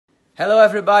Hello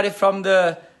everybody from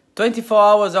the 24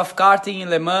 hours of karting in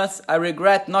Le Mans. I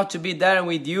regret not to be there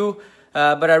with you,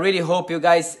 but I really hope you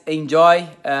guys enjoy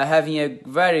having a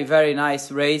very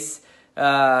nice race,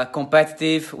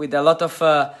 competitive with a lot of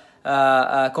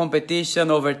competition,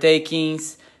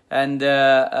 overtakings, and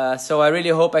so I really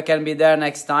hope I can be there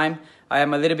next time. I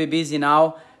am a little bit busy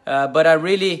now, but I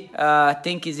really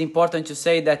think it's important to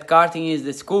say that karting is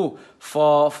the school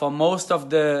for most of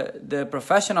the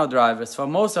professional drivers, for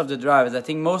most of the drivers. I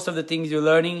think most of the things you're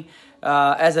learning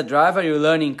as a driver, you're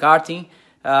learning karting.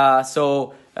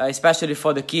 So especially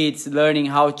for the kids, learning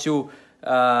how to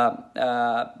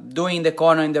doing the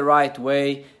corner in the right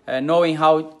way, knowing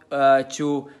how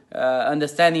to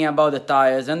understanding about the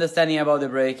tires, understanding about the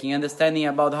braking, understanding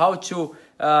about how to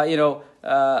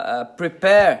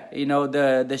prepare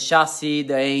the chassis,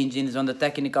 the engines on the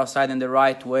technical side in the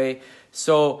right way.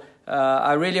 So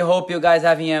I really hope you guys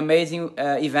having an amazing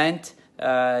event,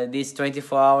 these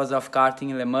 24 hours of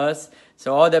karting in Le Mans.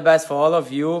 So all the best for all of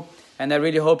you, and I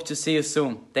really hope to see you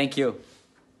soon. Thank you.